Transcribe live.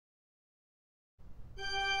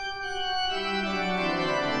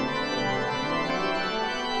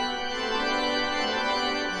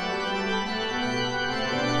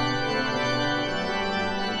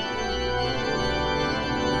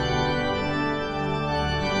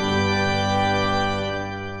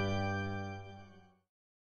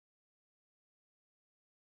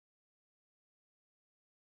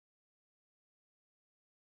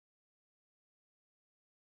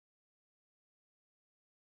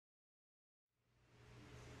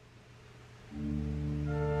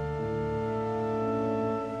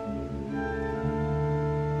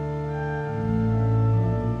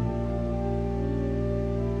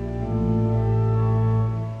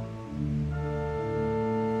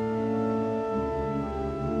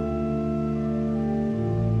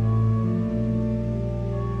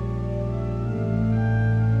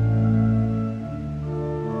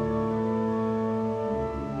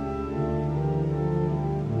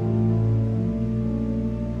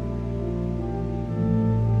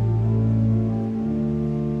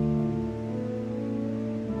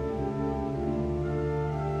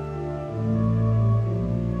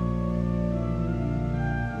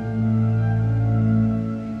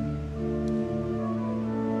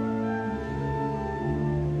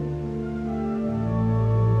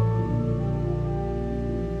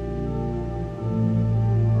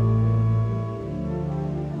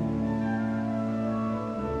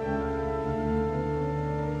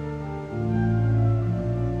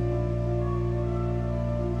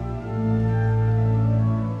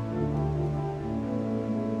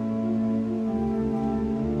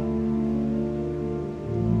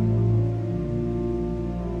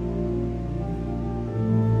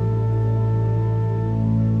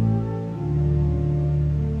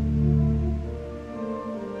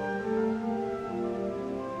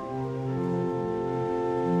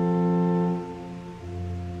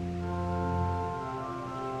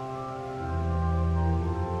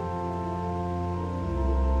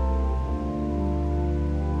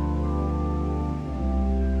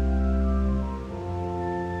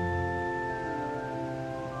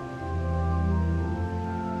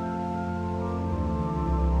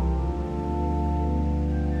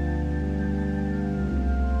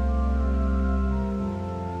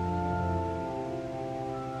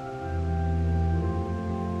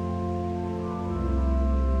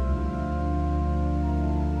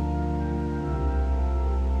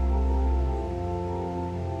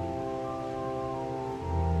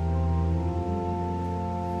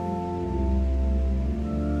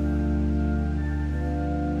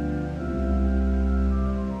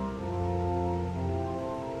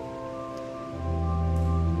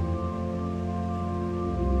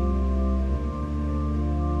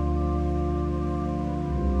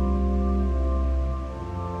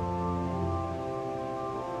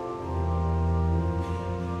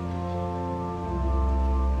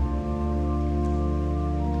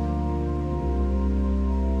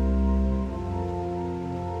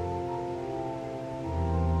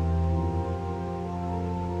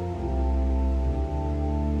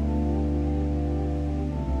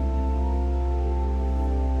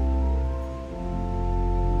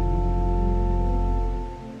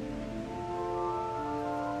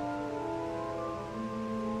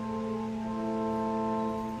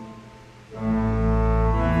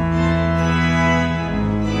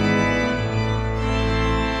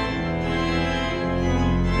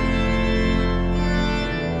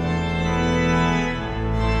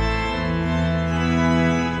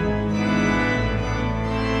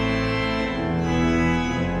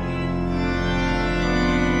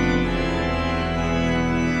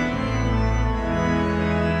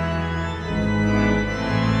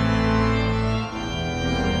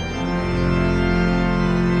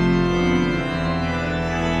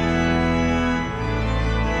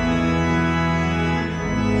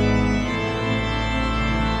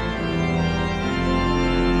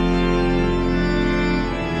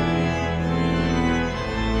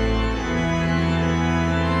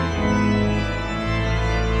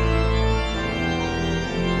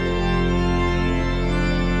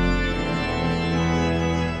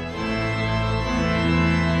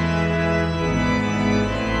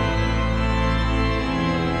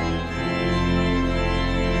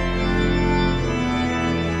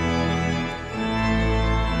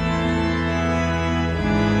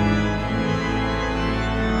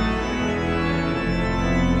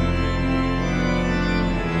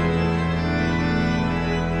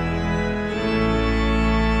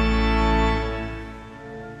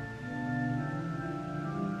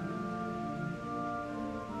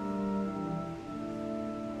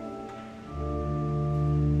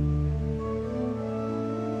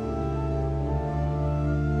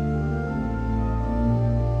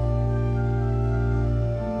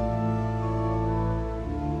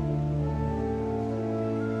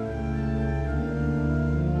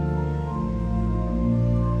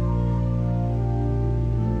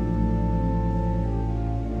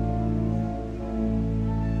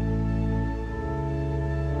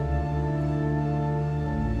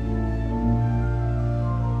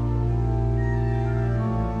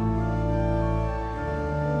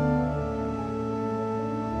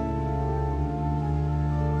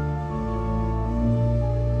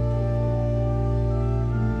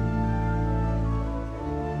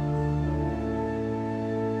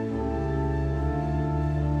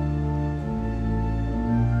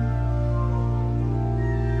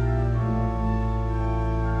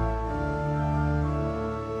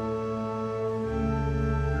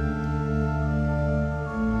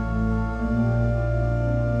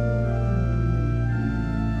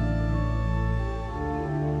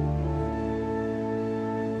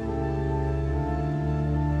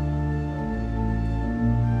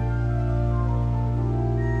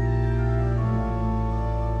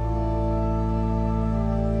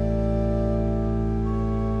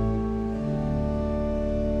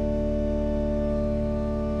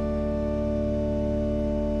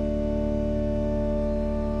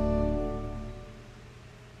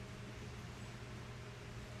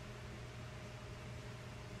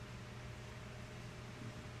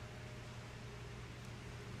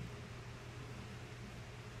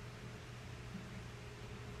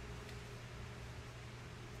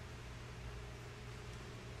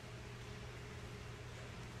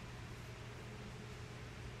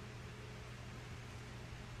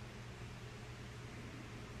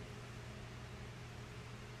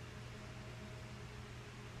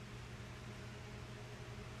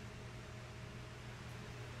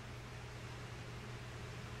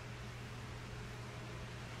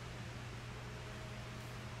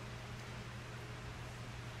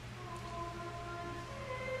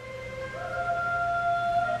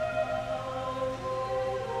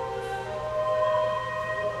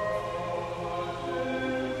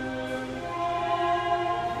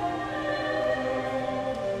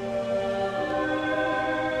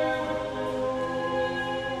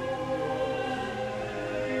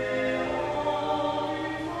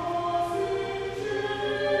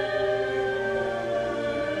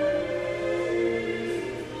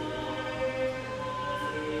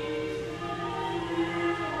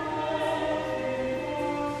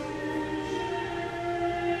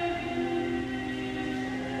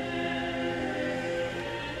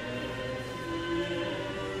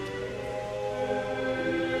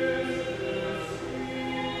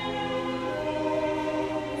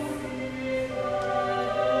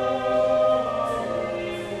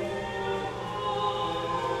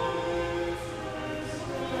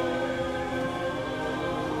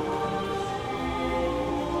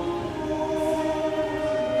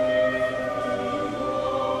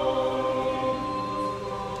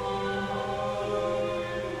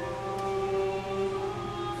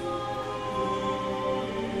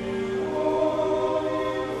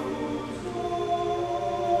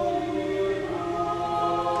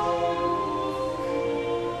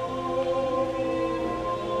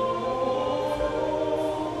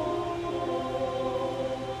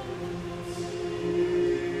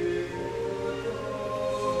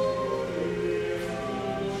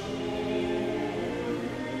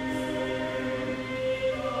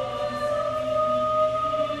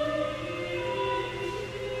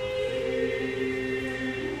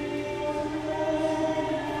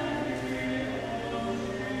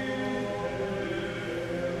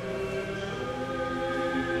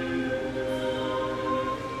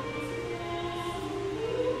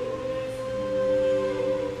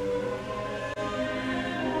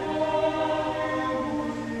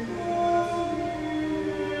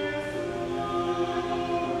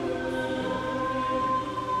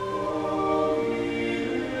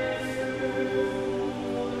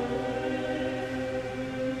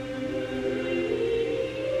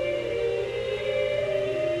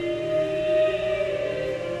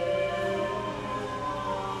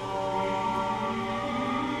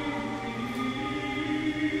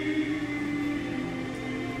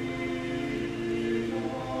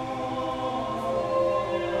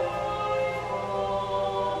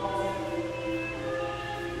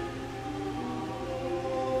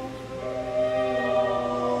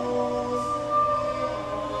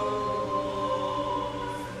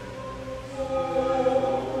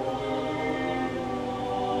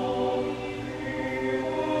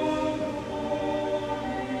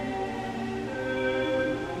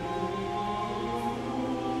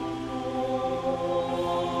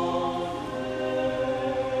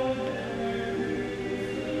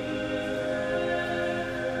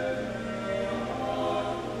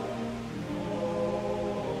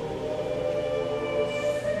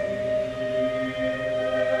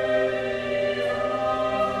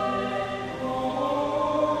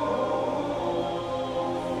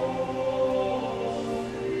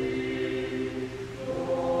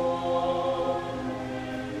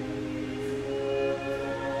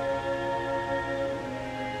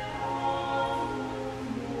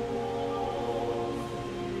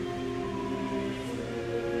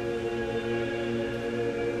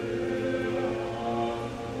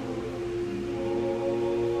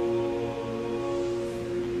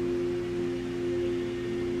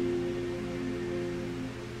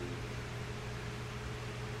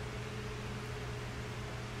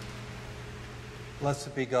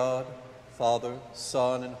Blessed be God, Father,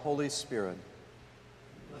 Son, and Holy Spirit.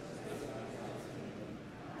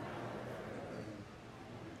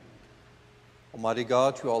 Almighty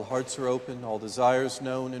God, to all hearts are open, all desires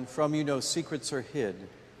known, and from you no secrets are hid.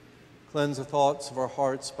 Cleanse the thoughts of our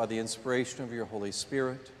hearts by the inspiration of your Holy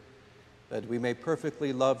Spirit, that we may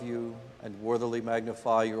perfectly love you and worthily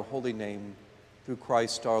magnify your holy name through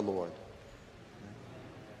Christ our Lord.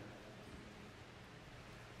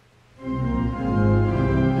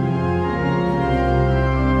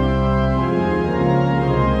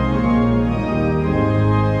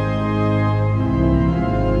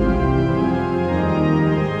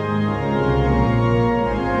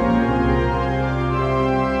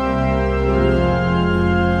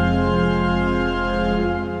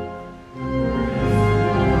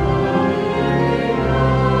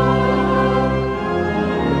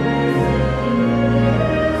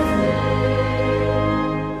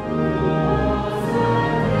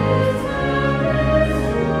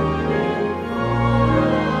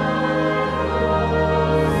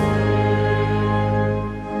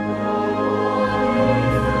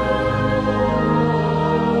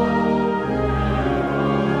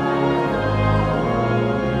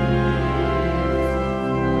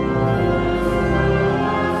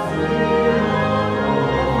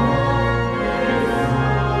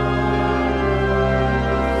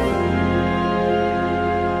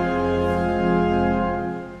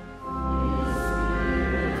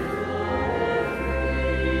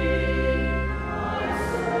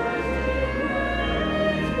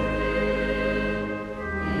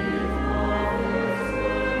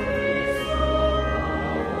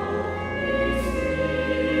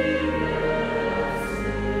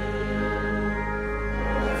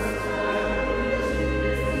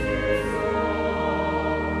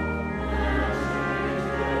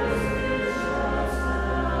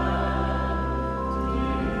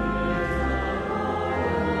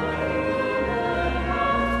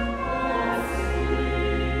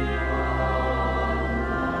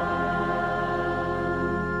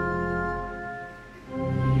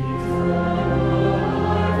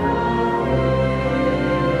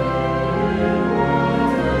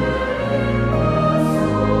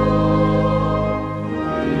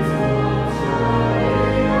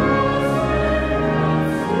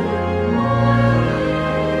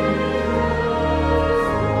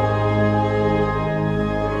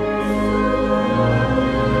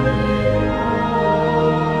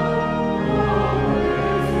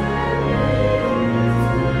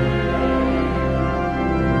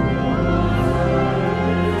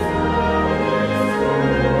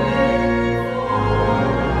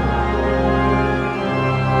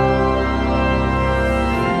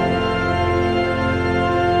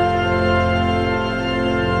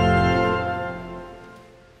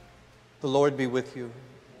 The Lord be with you.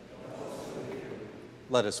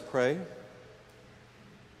 Let us pray.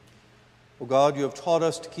 O God, you have taught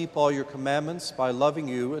us to keep all your commandments by loving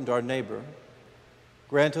you and our neighbor.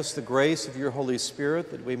 Grant us the grace of your Holy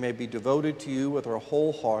Spirit that we may be devoted to you with our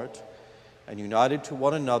whole heart and united to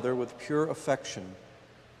one another with pure affection.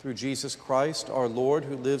 Through Jesus Christ, our Lord,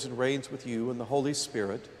 who lives and reigns with you in the Holy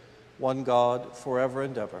Spirit, one God, forever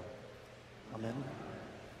and ever. Amen.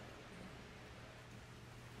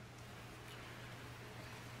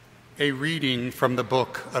 A reading from the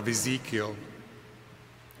book of Ezekiel.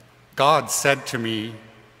 God said to me,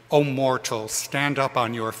 O mortal, stand up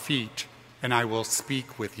on your feet, and I will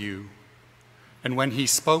speak with you. And when he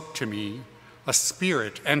spoke to me, a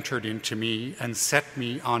spirit entered into me and set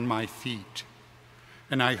me on my feet.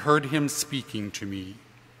 And I heard him speaking to me.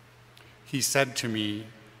 He said to me,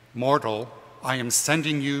 Mortal, I am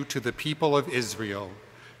sending you to the people of Israel,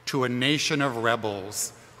 to a nation of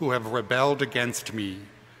rebels who have rebelled against me.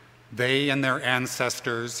 They and their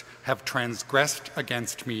ancestors have transgressed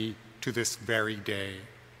against me to this very day.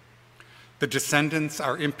 The descendants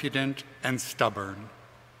are impudent and stubborn.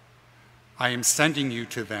 I am sending you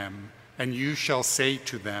to them, and you shall say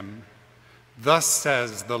to them, Thus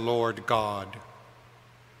says the Lord God.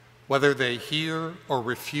 Whether they hear or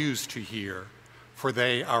refuse to hear, for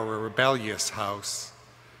they are a rebellious house,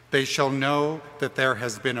 they shall know that there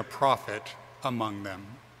has been a prophet among them.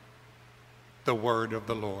 The word of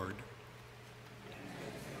the Lord.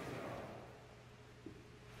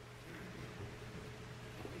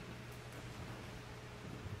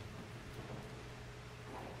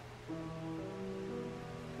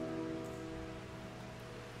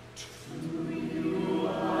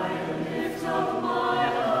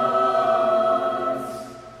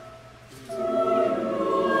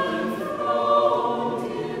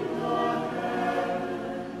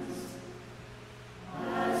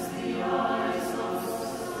 As the eyes of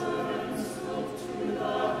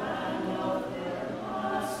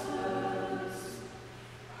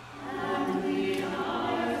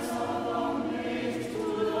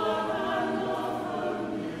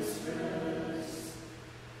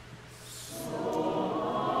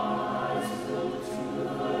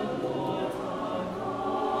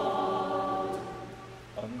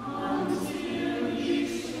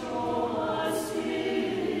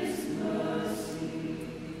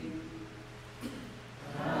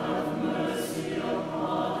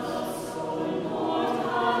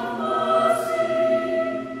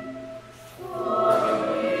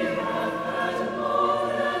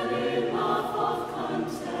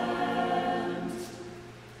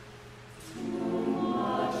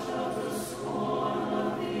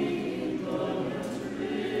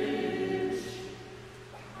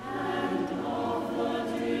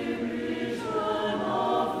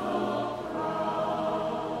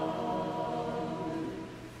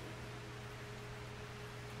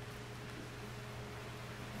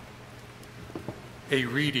A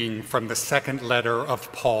reading from the second letter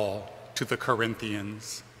of Paul to the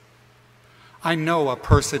Corinthians. I know a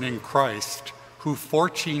person in Christ who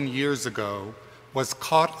 14 years ago was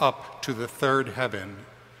caught up to the third heaven,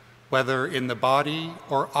 whether in the body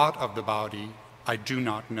or out of the body, I do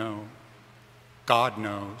not know. God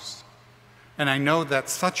knows. And I know that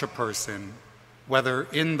such a person, whether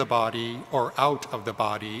in the body or out of the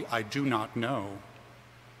body, I do not know.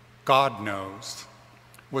 God knows,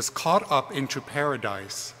 was caught up into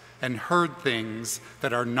paradise and heard things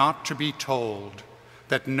that are not to be told,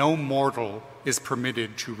 that no mortal is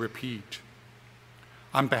permitted to repeat.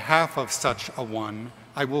 On behalf of such a one,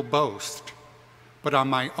 I will boast, but on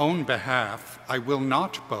my own behalf, I will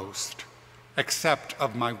not boast, except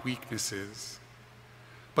of my weaknesses.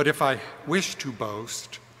 But if I wish to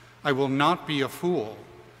boast, I will not be a fool,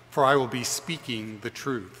 for I will be speaking the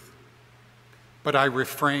truth. But I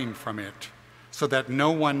refrain from it, so that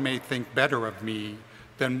no one may think better of me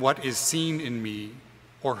than what is seen in me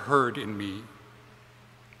or heard in me,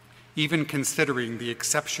 even considering the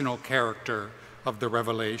exceptional character of the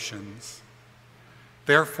revelations.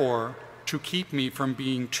 Therefore, to keep me from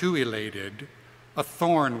being too elated, a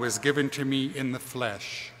thorn was given to me in the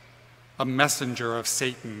flesh, a messenger of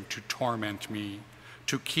Satan to torment me,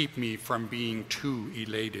 to keep me from being too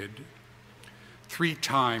elated. 3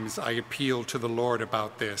 times I appealed to the Lord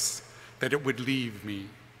about this, that it would leave me.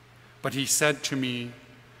 But he said to me,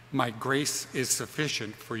 my grace is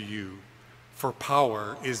sufficient for you, for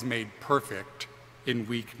power is made perfect in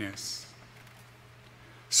weakness.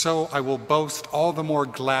 So I will boast all the more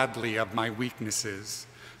gladly of my weaknesses,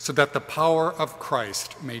 so that the power of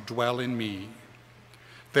Christ may dwell in me.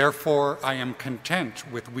 Therefore I am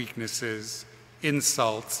content with weaknesses,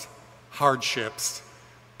 insults, hardships,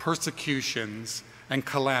 persecutions, and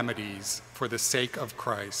calamities for the sake of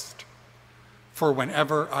Christ. For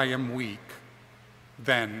whenever I am weak,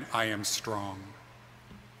 then I am strong.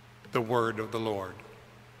 The word of the Lord.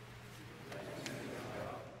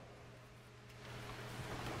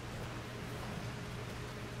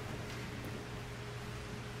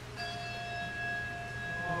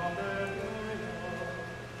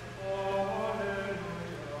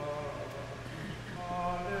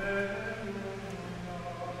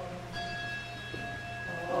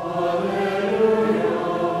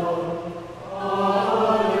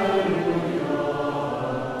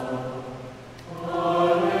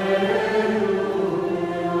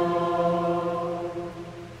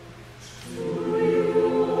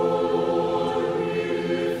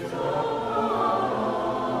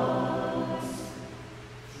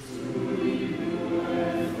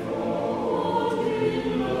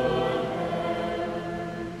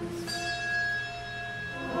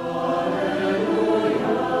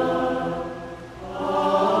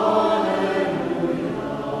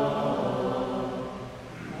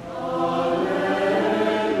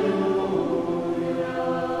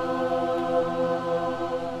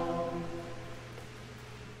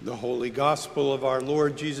 Gospel of our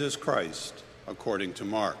Lord Jesus Christ, according to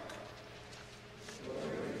Mark.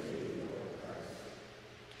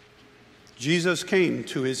 Jesus came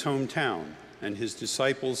to his hometown, and his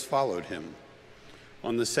disciples followed him.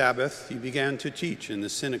 On the Sabbath, he began to teach in the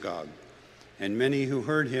synagogue, and many who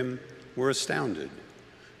heard him were astounded.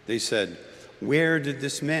 They said, "Where did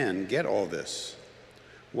this man get all this?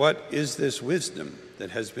 What is this wisdom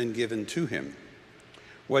that has been given to him?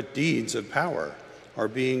 What deeds of power are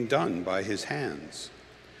being done by his hands?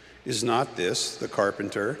 Is not this the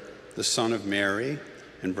carpenter, the son of Mary,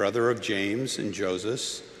 and brother of James and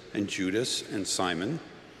Joseph and Judas and Simon?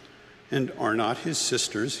 And are not his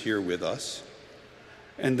sisters here with us?"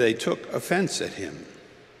 And they took offense at him.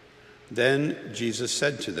 Then Jesus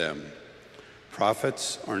said to them,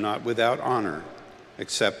 "Prophets are not without honor,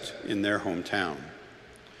 except in their hometown,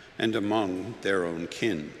 and among their own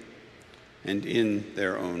kin, and in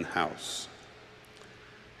their own house."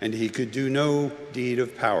 And he could do no deed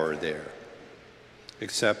of power there,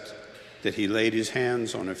 except that he laid his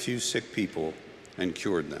hands on a few sick people and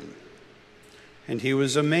cured them. And he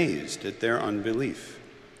was amazed at their unbelief.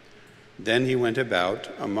 Then he went about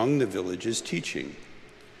among the villages teaching.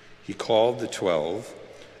 He called the 12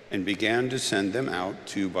 and began to send them out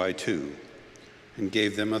 2 by 2, and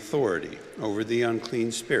gave them authority over the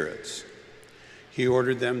unclean spirits. He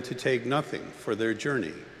ordered them to take nothing for their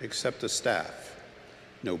journey except a staff,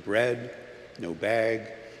 no bread, no bag,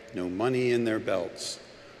 no money in their belts,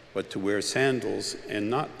 but to wear sandals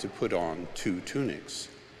and not to put on 2 tunics.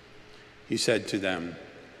 He said to them,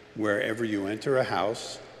 "Wherever you enter a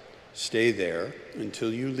house, stay there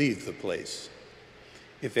until you leave the place.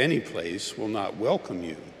 If any place will not welcome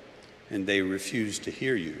you, and they refuse to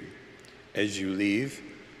hear you, As you leave,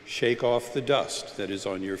 shake off the dust that is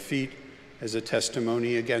on your feet as a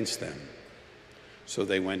testimony against them." So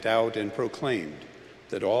they went out and proclaimed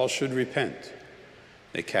that all should repent.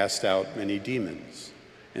 They cast out many demons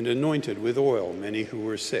and anointed with oil many who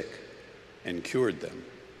were sick and cured them.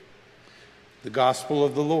 The Gospel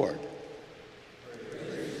of the Lord.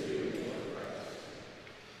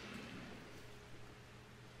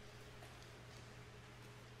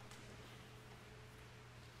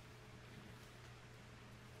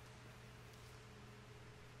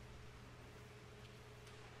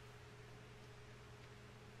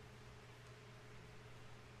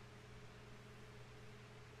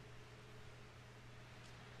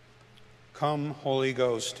 Come, Holy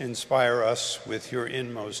Ghost, inspire us with your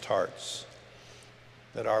inmost hearts,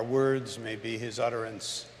 that our words may be his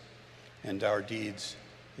utterance and our deeds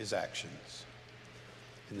his actions.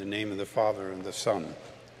 In the name of the Father, and the Son,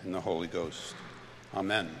 and the Holy Ghost.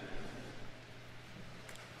 Amen.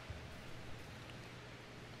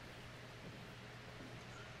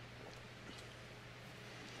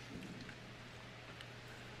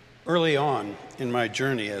 Early on in my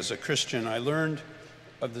journey as a Christian, I learned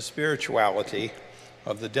of the spirituality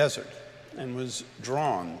of the desert and was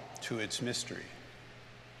drawn to its mystery.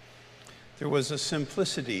 There was a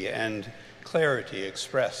simplicity and clarity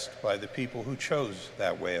expressed by the people who chose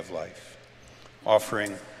that way of life,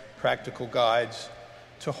 offering practical guides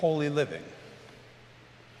to holy living.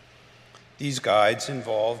 These guides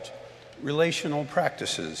involved relational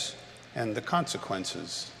practices and the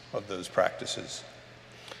consequences of those practices.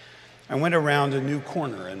 I went around a new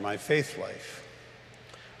corner in my faith life.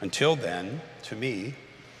 Until then, to me,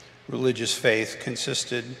 religious faith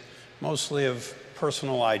consisted mostly of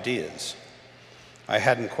personal ideas. I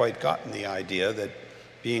hadn't quite gotten the idea that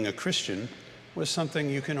being a Christian was something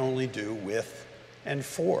you can only do with and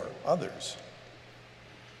for others.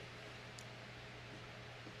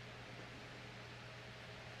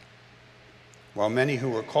 While many who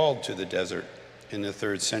were called to the desert in the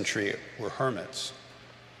 3rd century were hermits,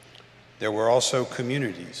 there were also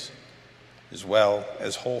communities, as well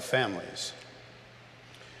as whole families.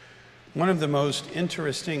 One of the most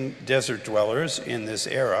interesting desert dwellers in this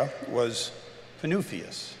era was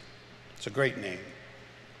Panuphius. It's a great name,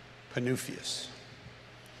 Panuphius.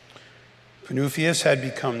 Panuphius had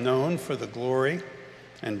become known for the glory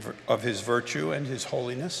of his virtue and his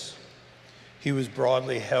holiness. He was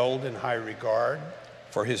broadly held in high regard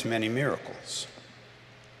for his many miracles.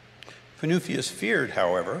 Panuphius feared,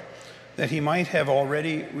 however, that he might have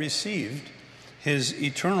already received his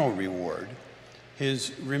eternal reward,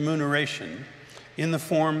 his remuneration, in the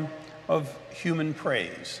form of human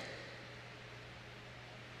praise.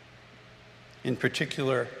 In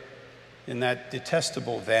particular, in that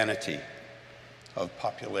detestable vanity of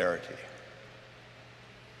popularity.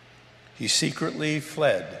 He secretly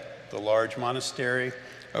fled the large monastery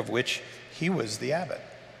of which he was the abbot.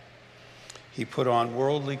 He put on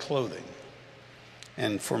worldly clothing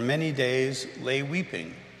and for many days lay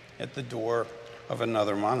weeping at the door of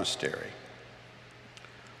another monastery.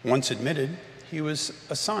 Once admitted, he was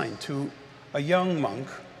assigned to a young monk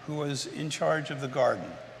who was in charge of the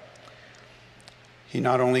garden. He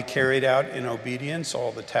not only carried out in obedience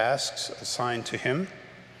all the tasks assigned to him,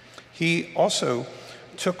 he also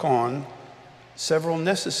took on several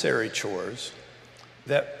necessary chores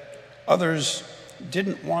that others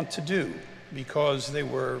didn't want to do because they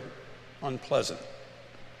were unpleasant.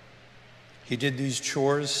 He did these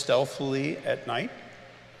chores stealthily at night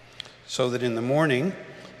so that in the morning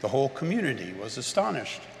the whole community was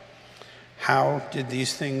astonished. How did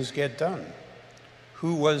these things get done?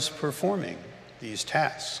 Who was performing these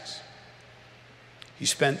tasks? He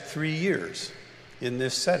spent 3 years in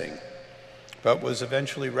this setting, but was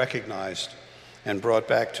eventually recognized and brought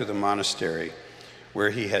back to the monastery where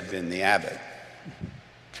he had been the abbot.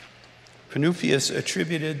 Panuphius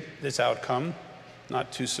attributed this outcome,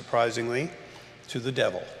 not too surprisingly, to the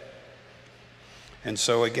devil. And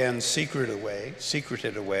so again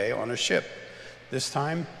secreted away on a ship, this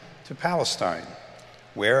time to Palestine,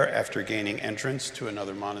 where, after gaining entrance to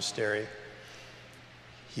another monastery,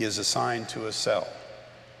 he is assigned to a cell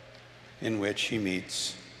in which he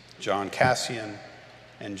meets John Cassian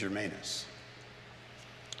and Germanus.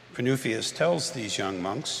 Panuphius tells these young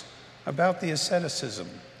monks about the asceticism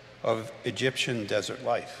of Egyptian desert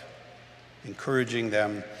life, encouraging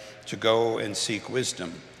them to go and seek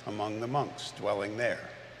wisdom among the monks dwelling there.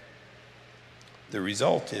 The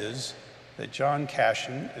result is that John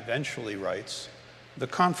Cassian eventually writes The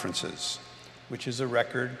Conferences, which is a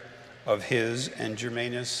record of his and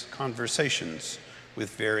Germanus' conversations with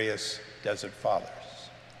various desert fathers,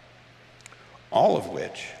 all of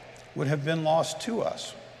which would have been lost to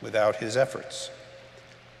us without his efforts.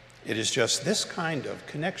 It is just this kind of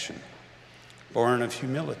connection, born of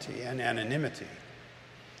humility and anonymity,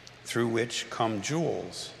 through which come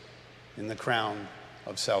jewels in the crown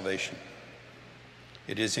of salvation.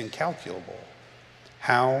 It is incalculable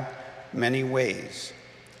how many ways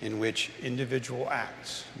in which individual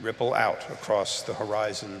acts ripple out across the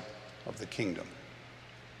horizon of the kingdom.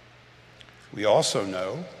 We also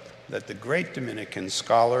know that the great Dominican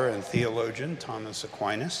scholar and theologian Thomas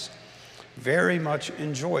Aquinas very much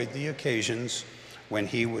enjoyed the occasions when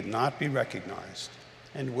he would not be recognized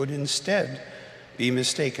and would instead be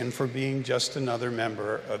mistaken for being just another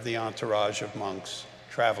member of the entourage of monks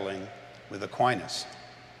traveling with Aquinas.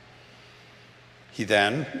 He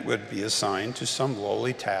then would be assigned to some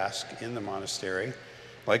lowly task in the monastery,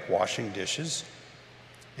 like washing dishes,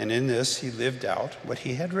 and in this he lived out what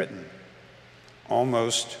he had written.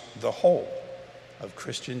 Almost the whole of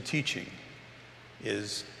Christian teaching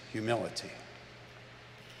is humility.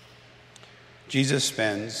 Jesus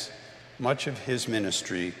spends much of his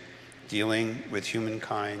ministry dealing with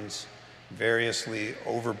humankind's variously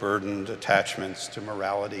overburdened attachments to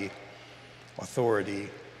morality, authority,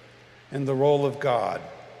 and the role of God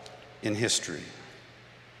in history.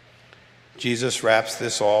 Jesus wraps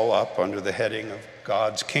this all up under the heading of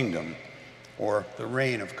God's kingdom, or the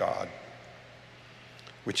reign of God,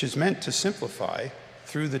 which is meant to simplify,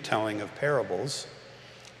 through the telling of parables,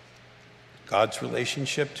 God's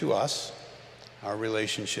relationship to us, our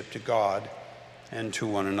relationship to God, and to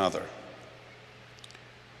one another.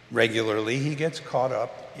 Regularly, he gets caught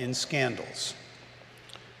up in scandals,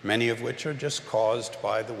 many of which are just caused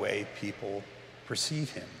by the way people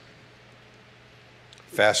perceive him.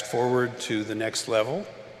 Fast forward to the next level,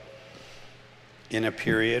 in a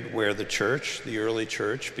period where the church, the early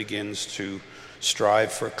church, begins to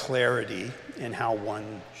strive for clarity in how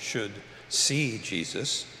one should see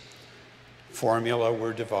Jesus, formulae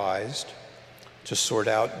were devised to sort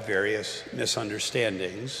out various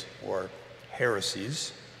misunderstandings or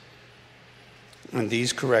heresies. And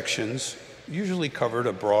these corrections usually covered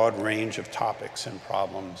a broad range of topics and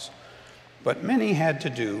problems, but many had to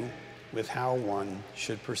do with how one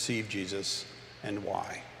should perceive Jesus and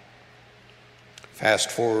why.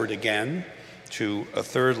 Fast forward again to a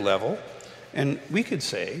third level, and we could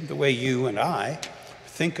say the way you and I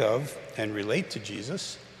think of and relate to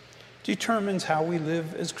Jesus determines how we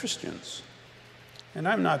live as Christians. And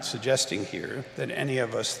I'm not suggesting here that any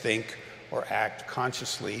of us think or act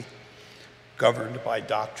consciously governed by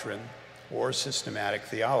doctrine or systematic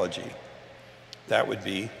theology. That would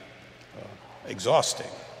be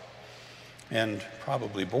exhausting and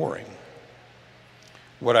probably boring.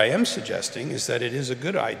 What I am suggesting is that it is a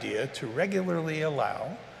good idea to regularly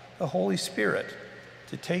allow the Holy Spirit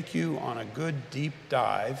to take you on a good deep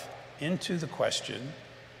dive into the question,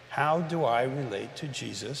 how do I relate to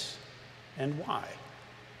Jesus and why?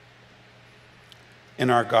 In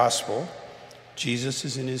our gospel, Jesus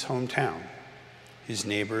is in his hometown. His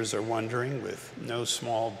neighbors are wondering, with no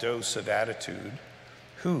small dose of attitude,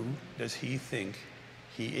 who does he think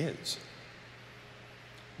he is?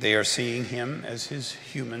 They are seeing him as his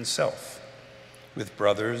human self, with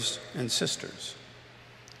brothers and sisters.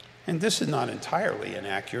 And this is not entirely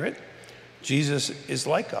inaccurate. Jesus is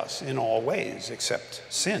like us in all ways except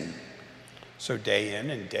sin. So day in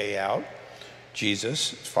and day out,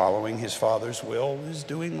 Jesus, following his Father's will, is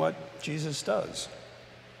doing what Jesus does.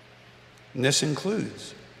 And this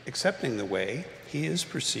includes accepting the way he is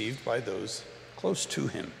perceived by those close to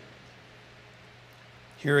him.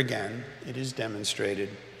 Here again, it is demonstrated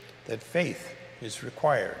that faith is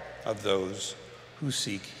required of those who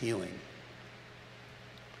seek healing.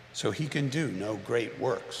 So he can do no great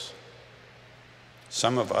works.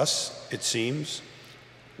 Some of us, it seems,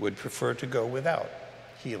 would prefer to go without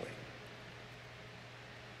healing.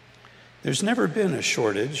 There's never been a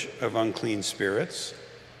shortage of unclean spirits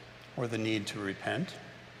or the need to repent.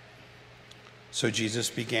 So Jesus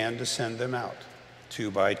began to send them out,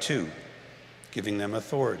 2 by 2, giving them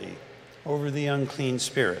authority over the unclean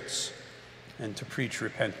spirits and to preach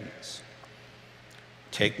repentance.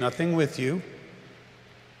 Take nothing with you,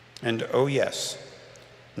 and oh yes,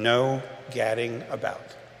 no gadding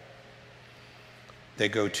about. They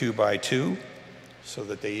go 2 by 2 so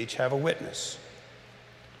that they each have a witness.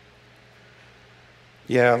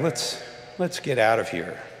 Yeah, let's get out of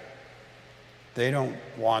here. They don't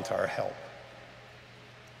want our help.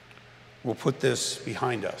 We'll put this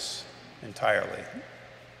behind us entirely.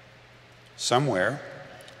 Somewhere,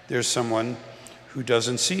 there's someone who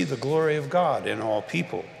doesn't see the glory of God in all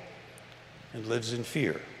people and lives in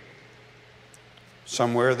fear.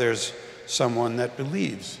 Somewhere, there's someone that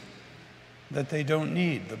believes that they don't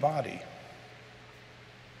need the body.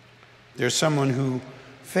 There's someone who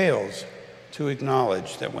fails to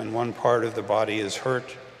acknowledge that when one part of the body is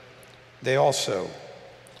hurt, they also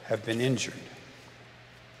have been injured.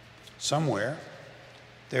 Somewhere,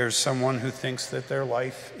 there's someone who thinks that their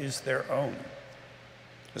life is their own,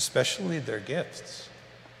 especially their gifts.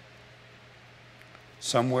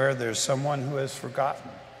 Somewhere, there's someone who has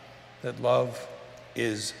forgotten that love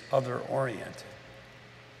is other-oriented.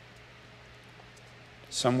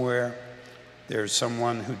 Somewhere, there's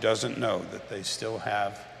someone who doesn't know that they still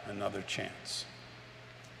have another chance.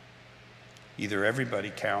 Either everybody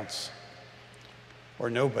counts or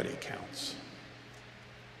nobody counts.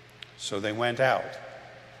 So they went out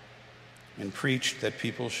and preached that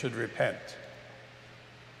people should repent.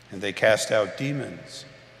 And they cast out demons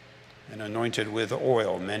and anointed with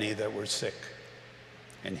oil many that were sick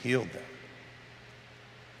and healed them.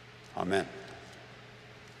 Amen.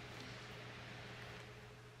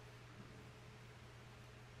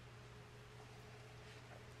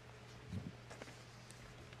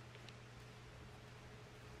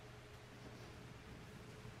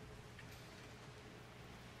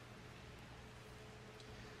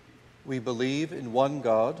 We believe in one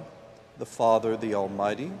God, the Father, the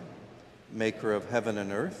Almighty, maker of heaven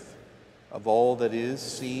and earth, of all that is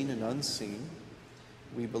seen and unseen.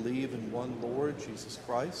 We believe in one Lord Jesus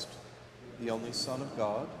Christ, the only Son of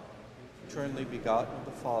God, eternally begotten of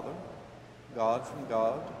the Father, God from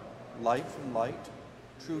God, light from light,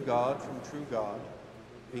 true God from true God,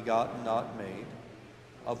 begotten, not made,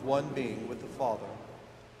 of one being with the Father.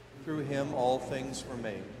 Through him all things were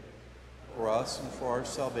made. For us and for our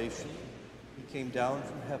salvation, he came down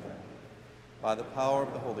from heaven. By the power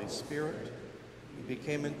of the Holy Spirit, he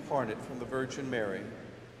became incarnate from the Virgin Mary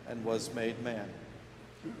and was made man.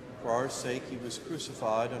 For our sake, he was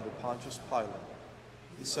crucified under Pontius Pilate.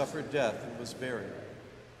 He suffered death and was buried.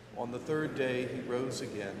 On the third day, he rose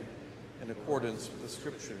again in accordance with the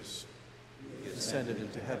Scriptures. He ascended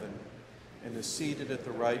into heaven and is seated at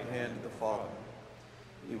the right hand of the Father.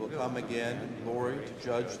 He will come again in glory to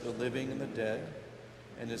judge the living and the dead,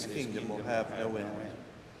 and his kingdom will have no end.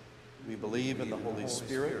 We believe in the Holy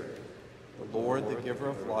Spirit, the Lord, the giver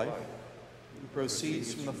of life, who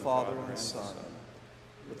proceeds from the Father and the Son.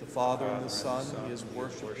 With the Father and the Son, he is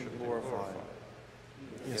worshipped and glorified.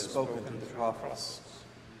 He has spoken through the prophets.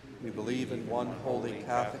 We believe in one holy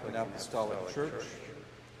Catholic and Apostolic Church.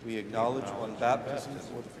 We acknowledge one baptism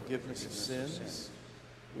for the forgiveness of sins.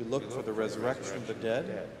 We look for the resurrection of the dead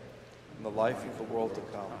and the life of the world to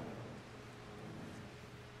come.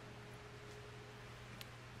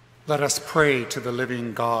 Let us pray to the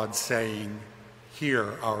living God, saying,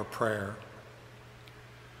 "Hear our prayer."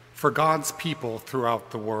 For God's people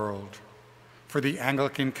throughout the world, for the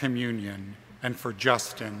Anglican Communion, and for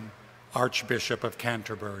Justin, Archbishop of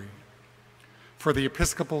Canterbury, for the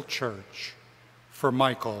Episcopal Church, for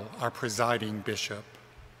Michael, our presiding bishop,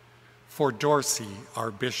 for Dorsey,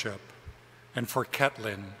 our bishop, and for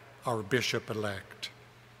Ketlin, our bishop-elect,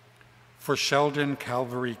 for Sheldon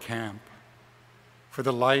Calvary Camp, for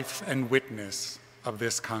the life and witness of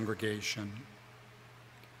this congregation.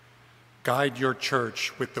 Guide your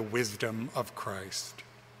church with the wisdom of Christ.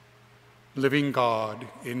 Living God,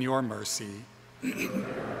 in your mercy,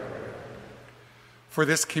 for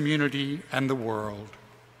this community and the world,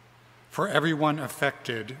 for everyone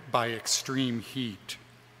affected by extreme heat,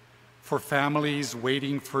 for families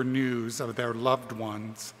waiting for news of their loved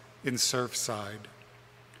ones in Surfside,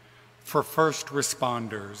 for first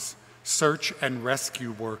responders, search and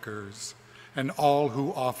rescue workers, and all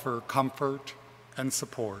who offer comfort and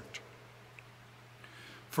support,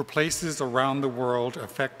 for places around the world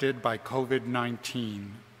affected by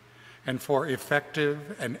COVID-19, and for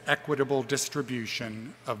effective and equitable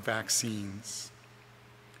distribution of vaccines.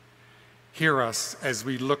 Hear us as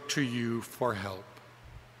we look to you for help.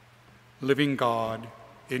 Living God,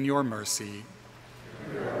 in your mercy.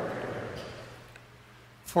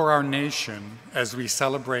 For our nation, as we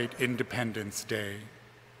celebrate Independence Day,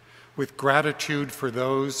 with gratitude for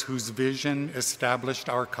those whose vision established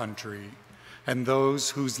our country and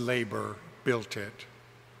those whose labor built it,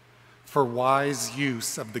 for wise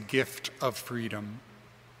use of the gift of freedom,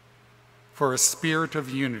 for a spirit of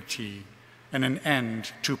unity and an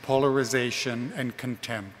end to polarization and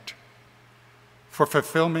contempt, for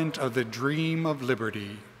fulfillment of the dream of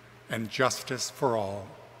liberty and justice for all,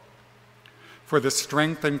 for the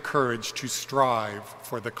strength and courage to strive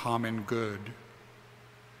for the common good,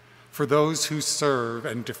 for those who serve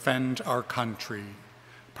and defend our country,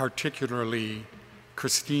 particularly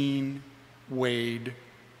Christine, Wade,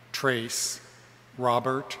 Trace,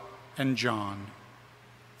 Robert, and John,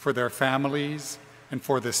 for their families, and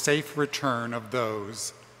for the safe return of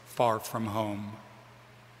those far from home.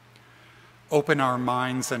 Open our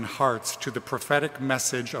minds and hearts to the prophetic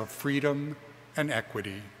message of freedom and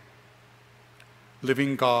equity.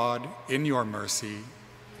 Living God, in your mercy,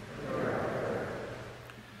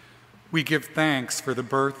 we give thanks for the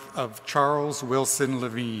birth of Charles Wilson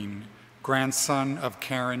Levine, grandson of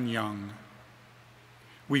Karen Young.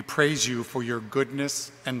 We praise you for your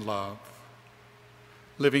goodness and love.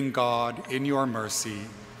 Living God, in your mercy,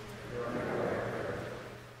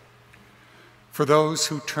 for those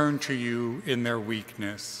who turn to you in their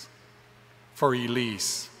weakness, for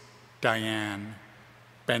Elise, Diane,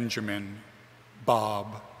 Benjamin,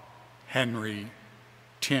 Bob, Henry,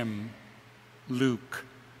 Tim, Luke,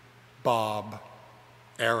 Bob,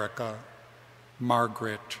 Erica,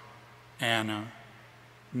 Margaret, Anna,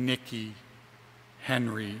 Nikki,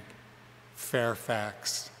 Henry,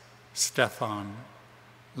 Fairfax, Stefan,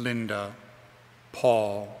 Linda,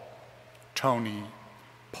 Paul, Tony,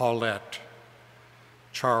 Paulette,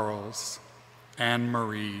 Charles,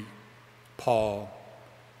 Anne-Marie, Paul,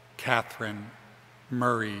 Catherine,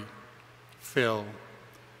 Murray, Phil,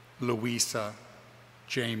 Louisa,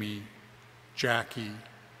 Jamie, Jackie,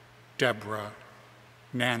 Deborah,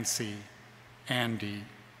 Nancy, Andy,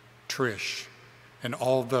 Trish, and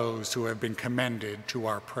all those who have been commended to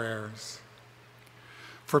our prayers.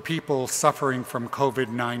 For people suffering from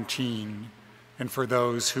COVID-19 and for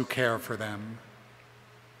those who care for them.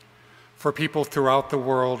 For people throughout the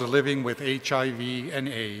world living with HIV and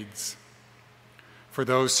AIDS. For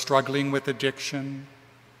those struggling with addiction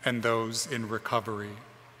and those in recovery.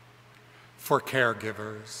 For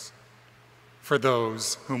caregivers. For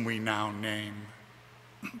those whom we now name.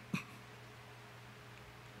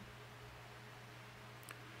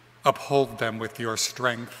 Uphold them with your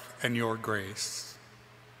strength and your grace.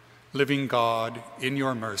 Living God, in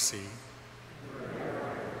your mercy.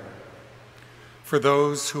 For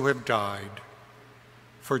those who have died,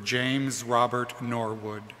 for James Robert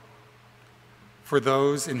Norwood, for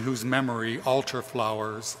those in whose memory altar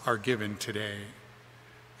flowers are given today,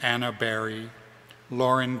 Anna Berry,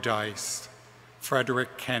 Lauren Dice,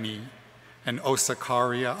 Frederick Kenny, and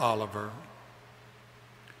Osakaria Oliver,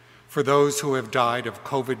 for those who have died of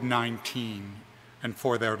COVID-19 and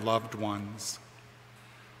for their loved ones,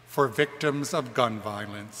 for victims of gun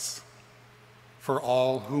violence, for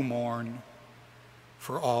all who mourn,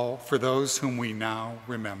 for those whom we now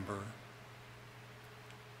remember.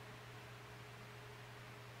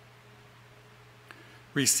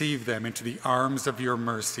 Receive them into the arms of your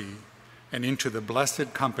mercy and into the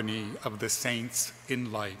blessed company of the saints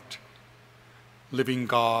in light. Living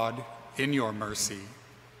God, in your mercy.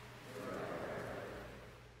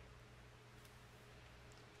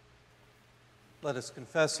 Let us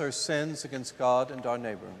confess our sins against God and our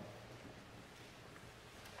neighbor.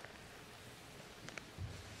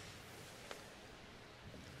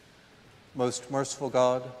 Most merciful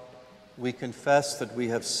God, we confess that we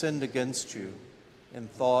have sinned against you in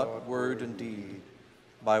thought, word, and deed,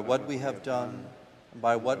 by what we have done and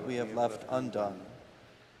by what we have left undone.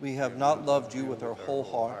 We have not loved you with our whole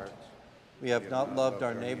heart. We have not loved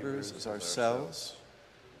our neighbors as ourselves.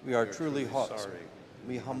 We are truly sorry.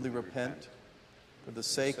 We humbly repent. For the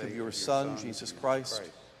sake of your Son, Jesus Christ,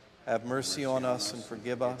 have mercy on us and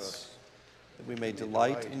forgive us, that we may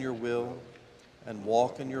delight in your will and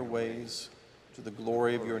walk in your ways to the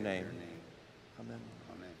glory of your name. Amen.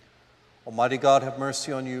 Almighty God, have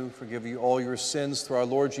mercy on you, forgive you all your sins through our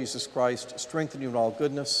Lord Jesus Christ, strengthen you in all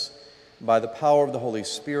goodness, and by the power of the Holy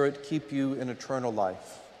Spirit, keep you in eternal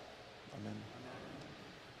life. Amen.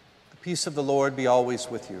 The peace of the Lord be always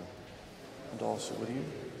with you, and also with you.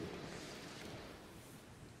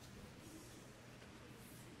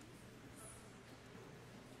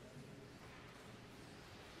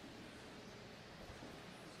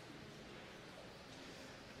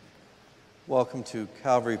 Welcome to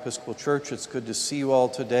Calvary Episcopal Church. It's good to see you all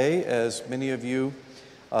today. As many of you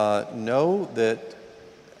know, that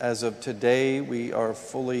as of today, we are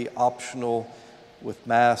fully optional with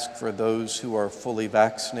masks for those who are fully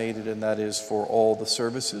vaccinated, and that is for all the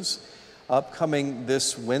services. Upcoming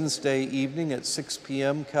this Wednesday evening at 6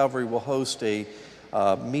 p.m., Calvary will host a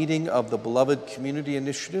meeting of the Beloved Community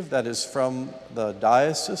Initiative that is from the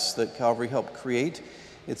diocese that Calvary helped create.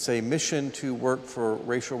 It's a mission to work for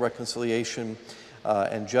racial reconciliation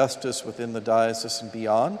and justice within the diocese and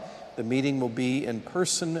beyond. The meeting will be in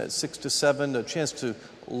person at 6 to 7, a chance to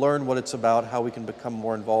learn what it's about, how we can become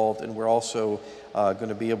more involved, and we're also going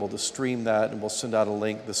to be able to stream that, and we'll send out a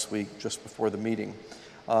link this week just before the meeting.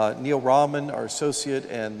 Neil Rahman, our associate,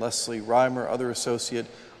 and Leslie Reimer, other associate,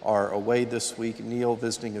 are away this week. Neil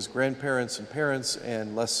visiting his grandparents and parents,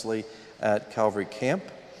 and Leslie at Calvary Camp.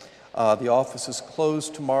 The office is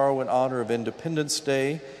closed tomorrow in honor of Independence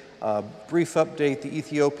Day. Brief update, the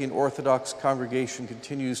Ethiopian Orthodox congregation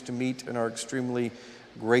continues to meet and are extremely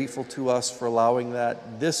grateful to us for allowing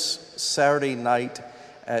that. This Saturday night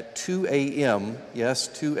at 2 a.m., yes,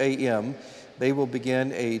 2 a.m., they will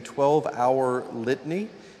begin a 12-hour litany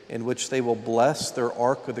in which they will bless their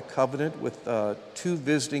Ark of the Covenant with 2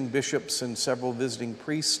 visiting bishops and several visiting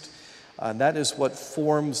priests. And that is what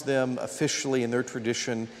forms them officially in their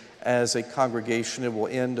tradition as a congregation. It will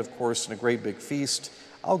end, of course, in a great big feast.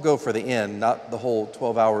 I'll go for the end, not the whole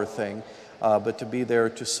 12-hour thing, but to be there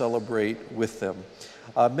to celebrate with them.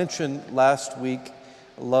 Mentioned last week,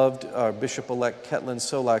 loved Bishop-elect Ketlin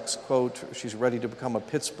Solak's quote, she's ready to become a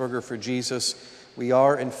Pittsburgher for Jesus. We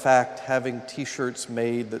are, in fact, having t-shirts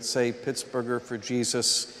made that say Pittsburgher for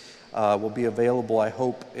Jesus. Will be available, I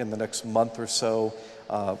hope, in the next month or so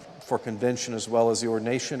for convention as well as the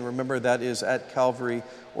ordination. Remember, that is at Calvary,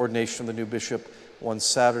 ordination of the new bishop on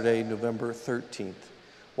Saturday, November 13th.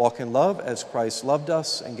 Walk in love as Christ loved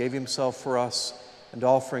us and gave himself for us, and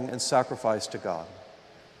offering and sacrifice to God.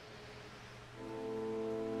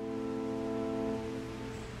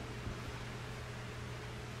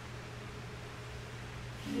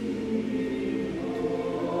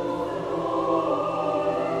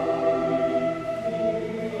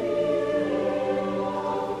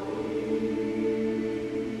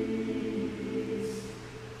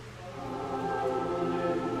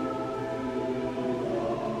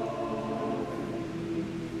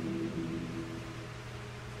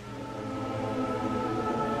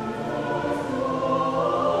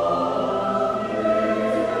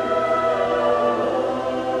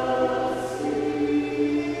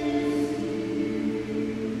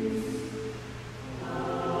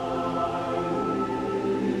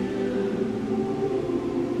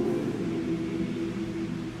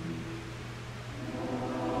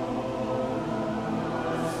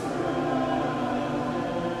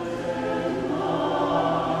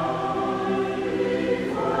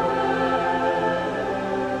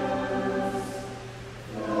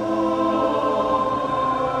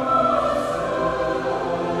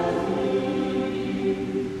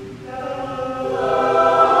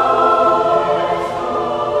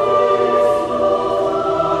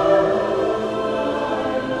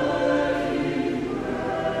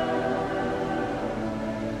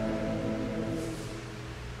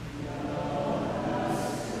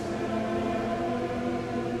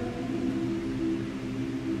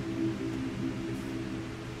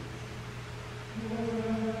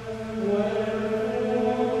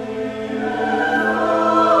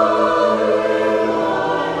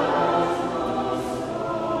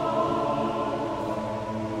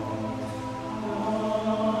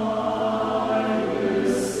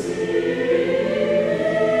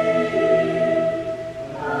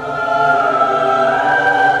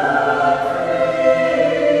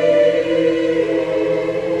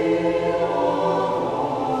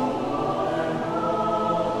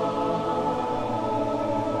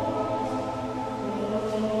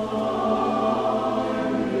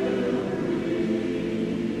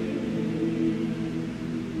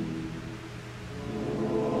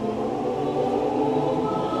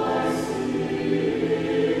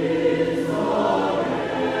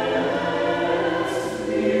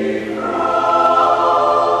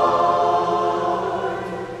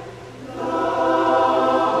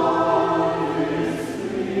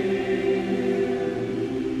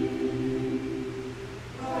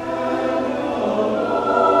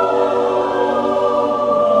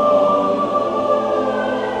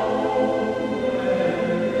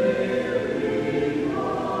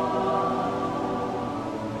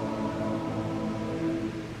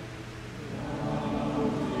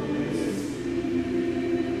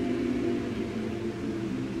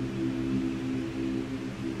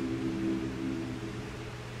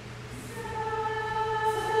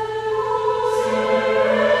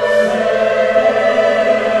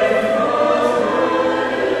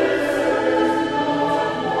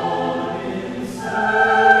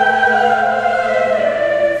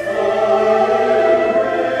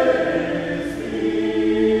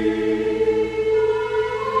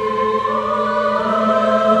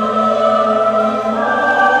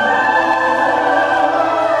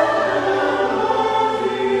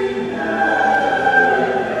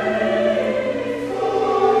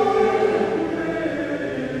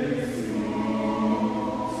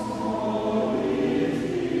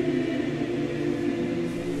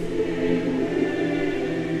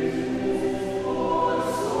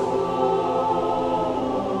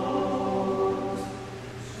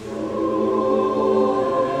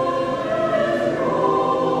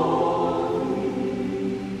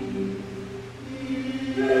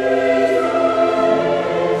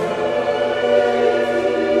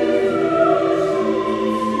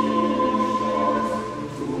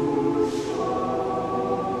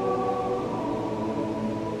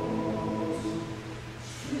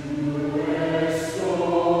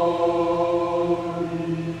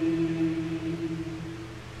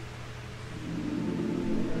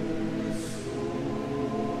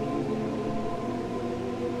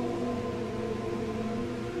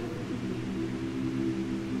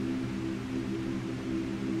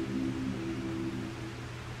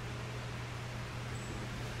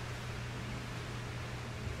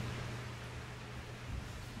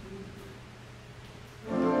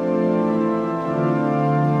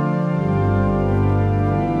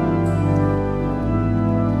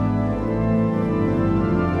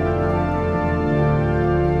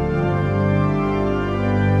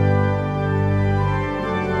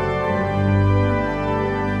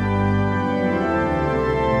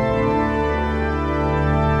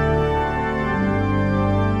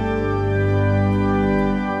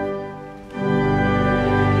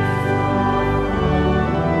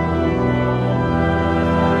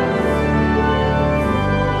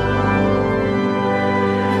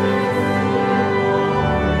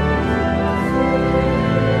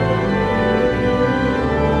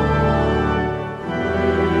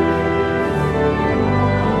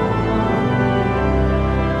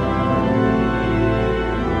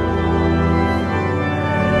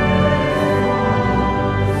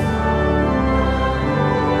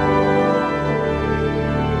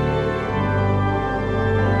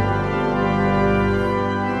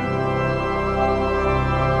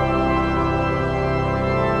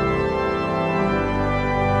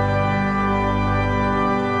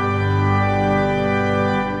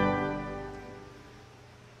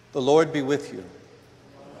 The Lord be with you.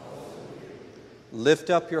 Lift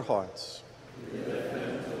up your hearts.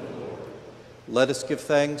 Let us give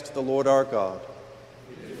thanks to the Lord our God.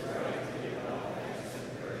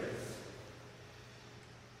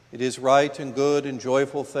 It is right and good and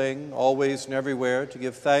joyful thing, always and everywhere, to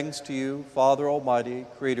give thanks to you, Father Almighty,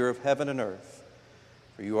 creator of heaven and earth.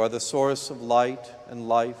 For you are the source of light and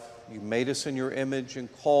life. You made us in your image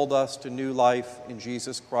and called us to new life in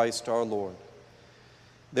Jesus Christ our Lord.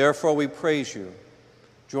 Therefore we praise you,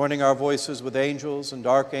 joining our voices with angels and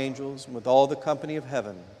archangels and with all the company of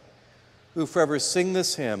heaven, who forever sing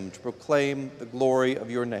this hymn to proclaim the glory of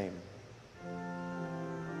your name.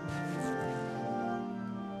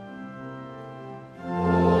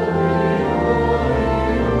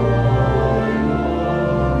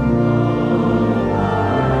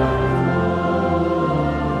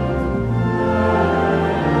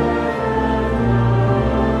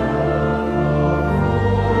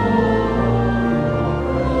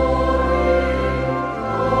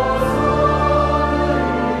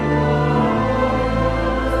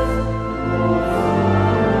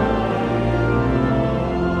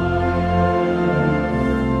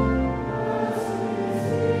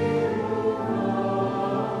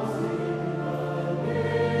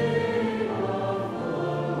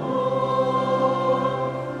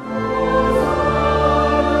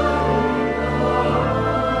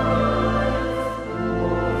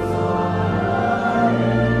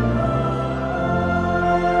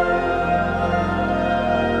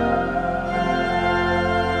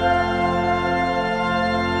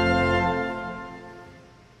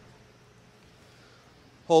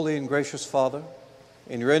 Holy and gracious Father,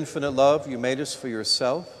 in your infinite love you made us for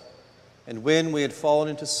yourself, and when we had fallen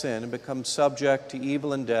into sin and become subject to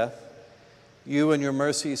evil and death, you in your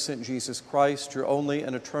mercy sent Jesus Christ, your only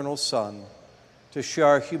and eternal Son, to share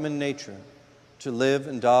our human nature, to live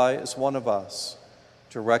and die as one of us,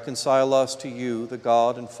 to reconcile us to you, the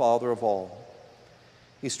God and Father of all.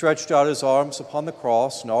 He stretched out his arms upon the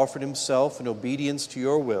cross and offered himself in obedience to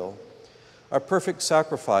your will, our perfect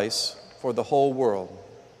sacrifice for the whole world.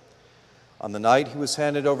 On the night he was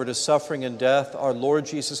handed over to suffering and death, our Lord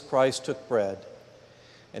Jesus Christ took bread.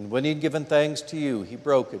 And when he had given thanks to you, he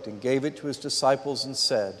broke it and gave it to his disciples and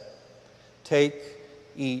said, "Take,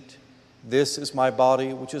 eat, this is my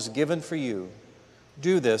body which is given for you.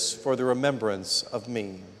 Do this for the remembrance of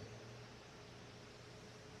me."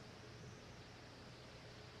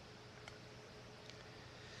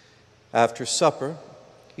 After supper,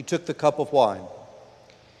 he took the cup of wine.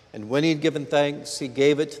 And when he had given thanks, he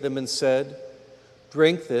gave it to them and said,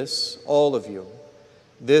 "Drink this, all of you.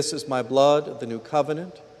 This is my blood of the new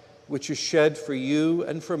covenant, which is shed for you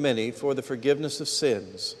and for many for the forgiveness of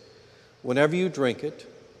sins. Whenever you drink it,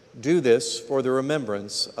 do this for the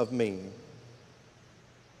remembrance of me."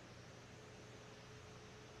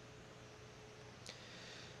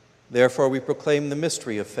 Therefore we proclaim the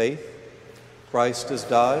mystery of faith. Christ has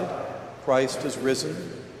died, Christ has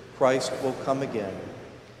risen, Christ will come again.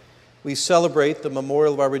 We celebrate the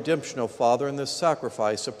memorial of our redemption, O Father, in this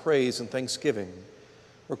sacrifice of praise and thanksgiving.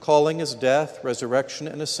 Recalling his death, resurrection,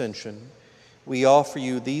 and ascension, we offer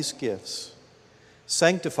you these gifts.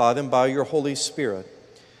 Sanctify them by your Holy Spirit,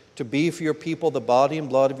 to be for your people the body and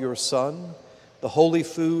blood of your Son, the holy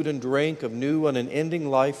food and drink of new and unending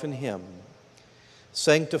life in him.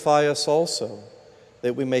 Sanctify us also,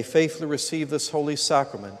 that we may faithfully receive this holy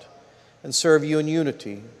sacrament and serve you in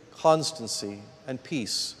unity, constancy, and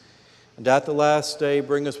peace. And at the last day,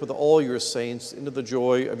 bring us with all your saints into the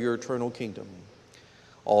joy of your eternal kingdom.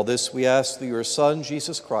 All this we ask through your Son,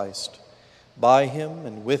 Jesus Christ, by him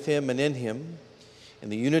and with him and in him, in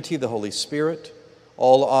the unity of the Holy Spirit.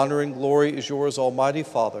 All honor and glory is yours, Almighty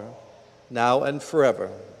Father, now and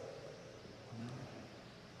forever.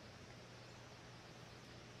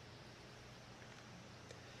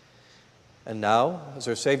 And now, as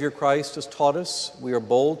our Savior Christ has taught us, we are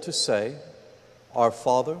bold to say, "Our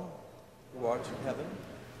Father, who art in heaven,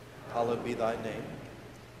 hallowed be thy name.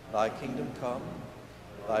 Thy kingdom come,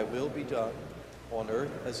 thy will be done, on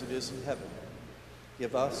earth as it is in heaven.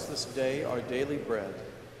 Give us this day our daily bread,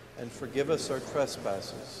 and forgive us our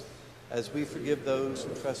trespasses, as we forgive those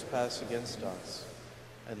who trespass against us.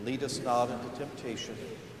 And lead us not into temptation,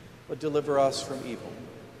 but deliver us from evil.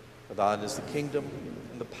 For thine is the kingdom,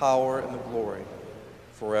 and the power, and the glory,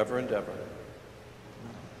 forever and ever."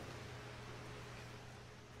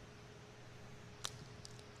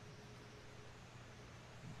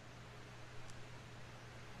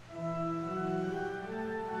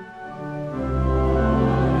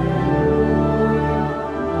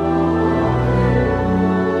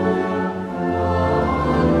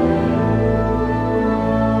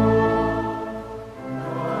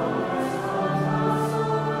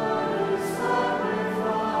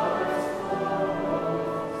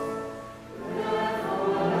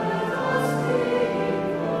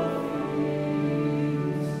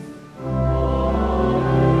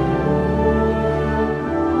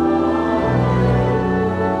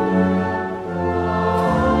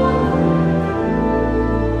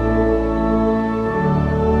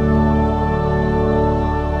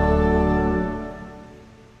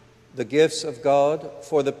 the gifts of God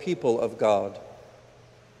for the people of God.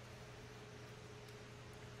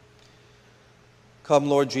 Come,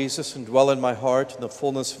 Lord Jesus, and dwell in my heart in the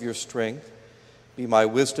fullness of your strength. Be my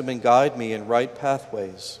wisdom and guide me in right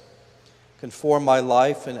pathways. Conform my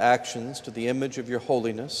life and actions to the image of your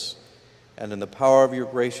holiness, and in the power of your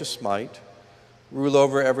gracious might, rule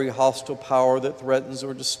over every hostile power that threatens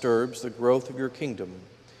or disturbs the growth of your kingdom,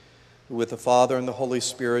 who with the Father and the Holy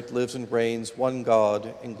Spirit lives and reigns, one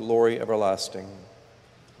God, in glory everlasting.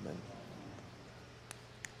 Amen.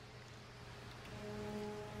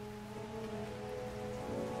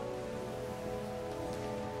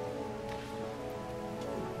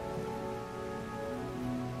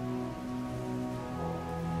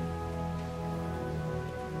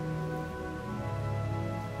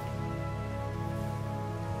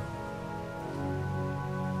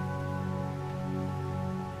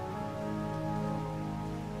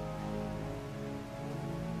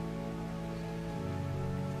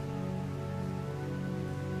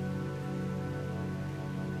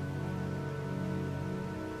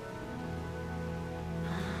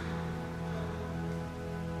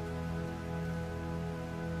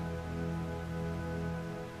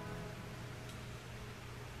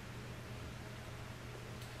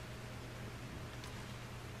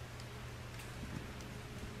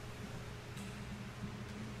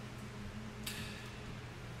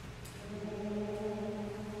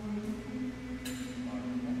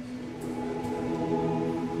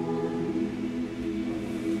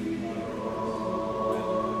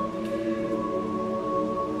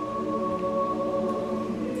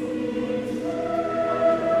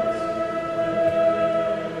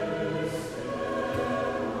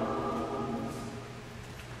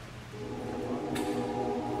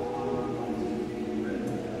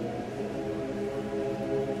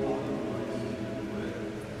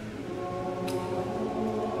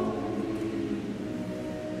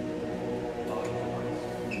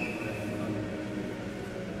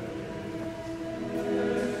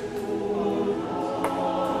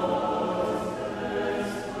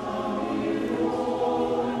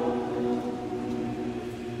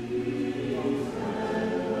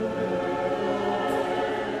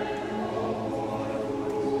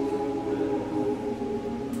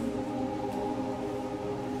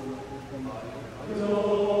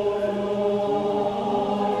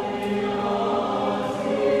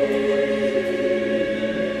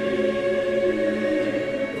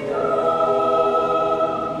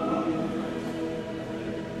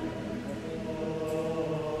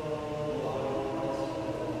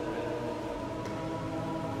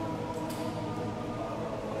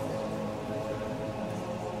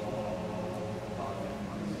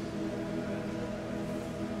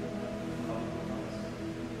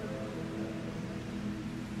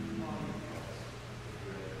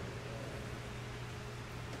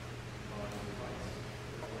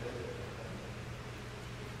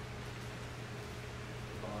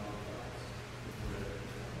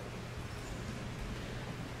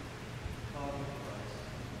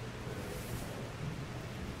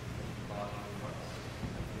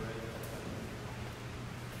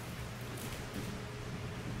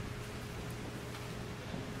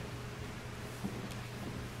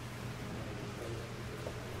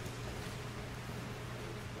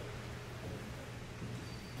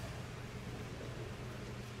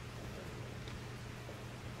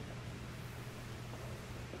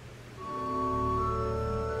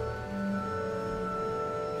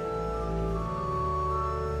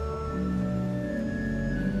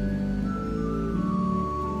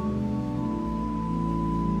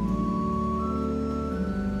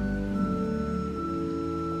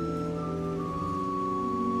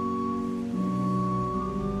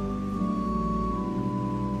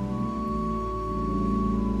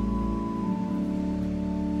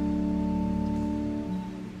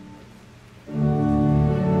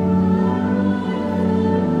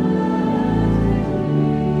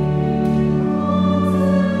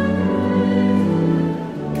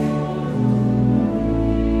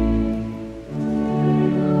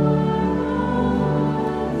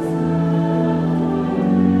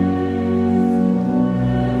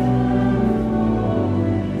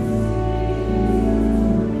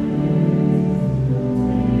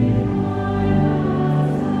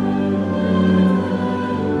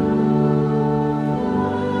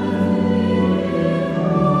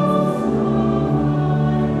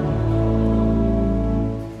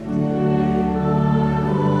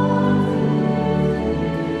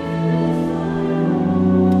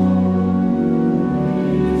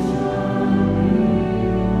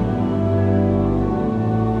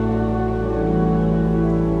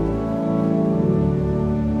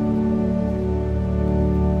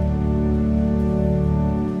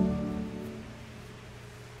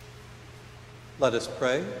 Let us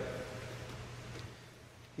pray.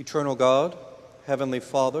 Eternal God, Heavenly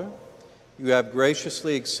Father, you have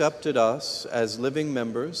graciously accepted us as living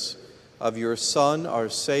members of your Son, our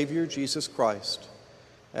Savior, Jesus Christ,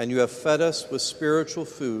 and you have fed us with spiritual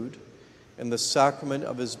food in the sacrament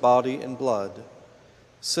of his body and blood.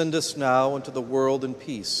 Send us now into the world in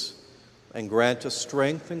peace, and grant us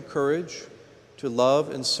strength and courage to love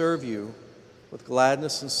and serve you with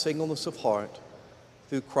gladness and singleness of heart,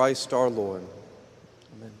 through Christ our Lord.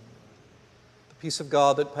 Amen. The peace of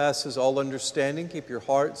God that passes all understanding, keep your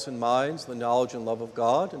hearts and minds in the knowledge and love of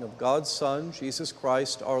God and of God's Son, Jesus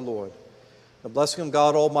Christ our Lord. The blessing of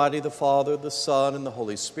God Almighty, the Father, the Son, and the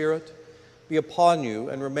Holy Spirit be upon you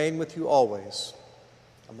and remain with you always.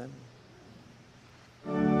 Amen.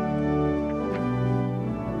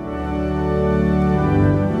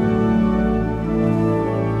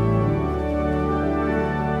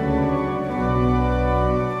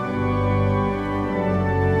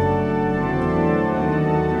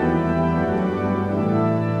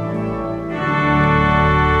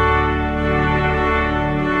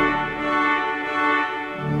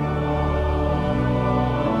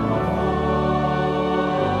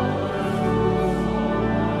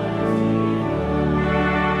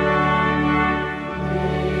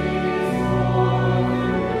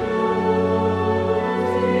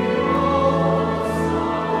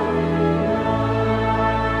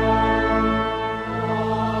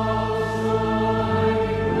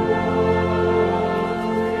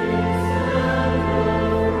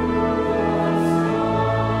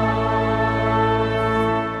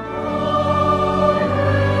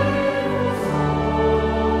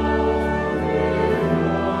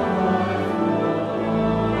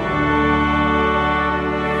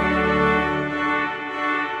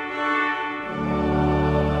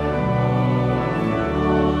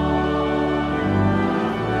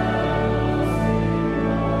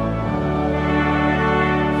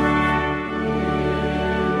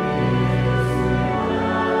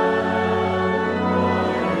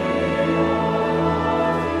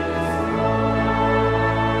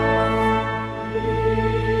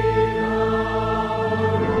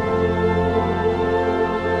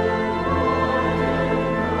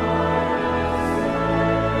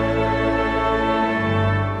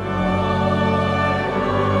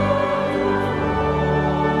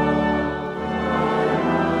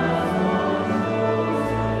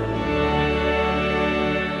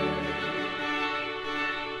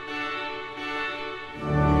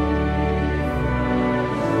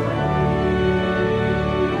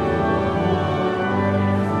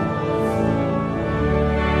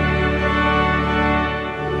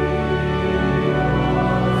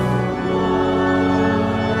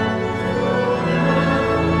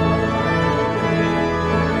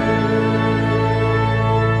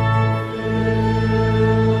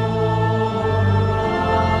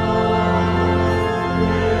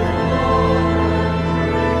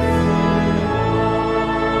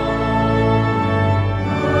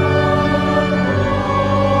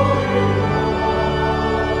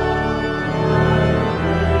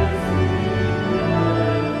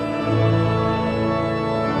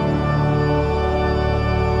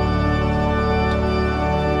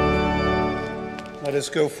 Let us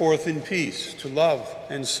go forth in peace to love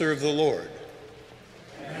and serve the Lord.